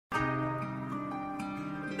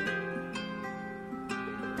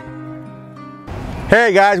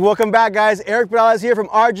Hey guys, welcome back guys. Eric Peralez here from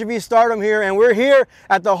RGV Stardom here, and we're here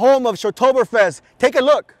at the home of ShowToberFest. Take a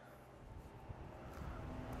look.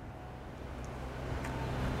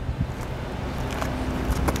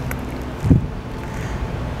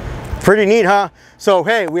 Pretty neat, huh? So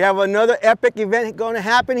hey, we have another epic event going to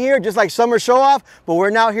happen here, just like Summer Show Off, but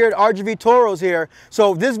we're now here at RGV Toros here.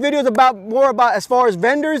 So this video is more about as far as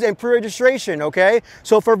vendors and pre-registration, okay?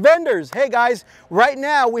 So for vendors, hey guys, right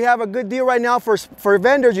now we have a good deal right now for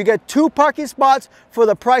vendors. You get 2 parking spots for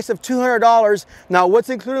the price of $200. Now what's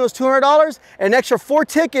included in those $200? An extra 4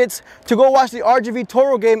 tickets to go watch the RGV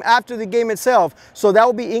Toro game after the game itself. So that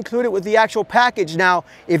will be included with the actual package. Now,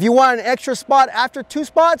 if you want an extra spot after 2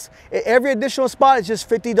 spots, every additional spot is just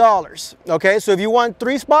 $50, okay? So if you want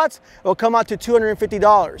 3 spots, it'll come out to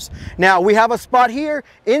 $250. Now, we have a spot here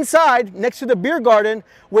inside next to the beer garden,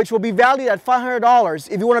 which will be valued at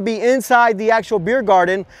 $500. If you want to be inside the actual beer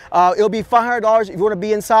garden, it'll be $500 if you want to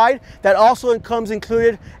be inside. That also comes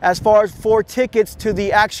included as far as 4 tickets to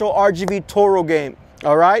the actual RGV Toro game.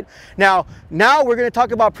 All right, now we're going to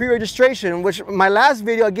talk about pre-registration, which my last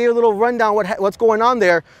video I gave a little rundown what's going on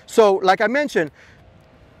there. So like I mentioned,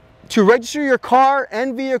 to register your car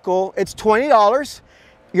and vehicle, it's $20.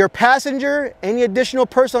 Your passenger, any additional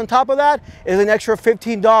person on top of that, is an extra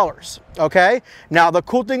 $15, okay? Now, the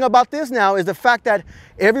cool thing about this now is the fact that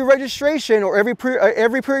every registration or every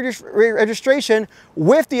pre-registration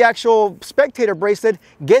with the actual spectator bracelet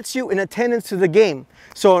gets you in attendance to the game.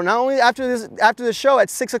 So not only after the show at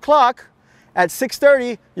 6 o'clock, at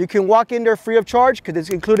 6:30, you can walk in there free of charge because it's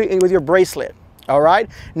included with your bracelet. All right,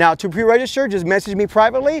 now to pre-register, just message me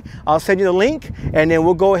privately. I'll send you the link and then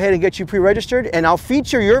we'll go ahead and get you pre-registered, and I'll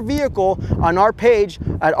feature your vehicle on our page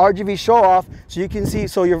at RGV Show Off so you can see,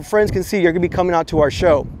 so your friends can see you're gonna be coming out to our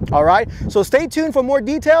show. All right, so stay tuned for more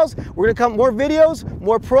details. We're gonna come more videos,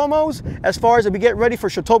 more promos as far as we get ready for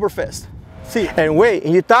ShowToberFest. See, and wait,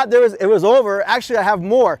 and you thought it was over. Actually, I have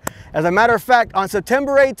more. As a matter of fact, on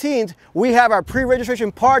September 18th, we have our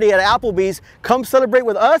pre-registration party at Applebee's. Come celebrate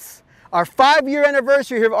with us. Our 5-year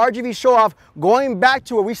anniversary here of RGV Show Off, going back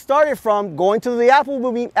to where we started from, going to the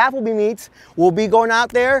Applebee meets. We'll be going out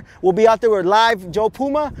there. We'll be out there with live Joe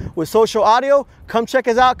Puma with social audio. Come check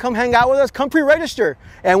us out. Come hang out with us. Come pre-register.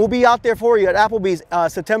 And we'll be out there for you at Applebee's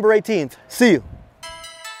September 18th. See you.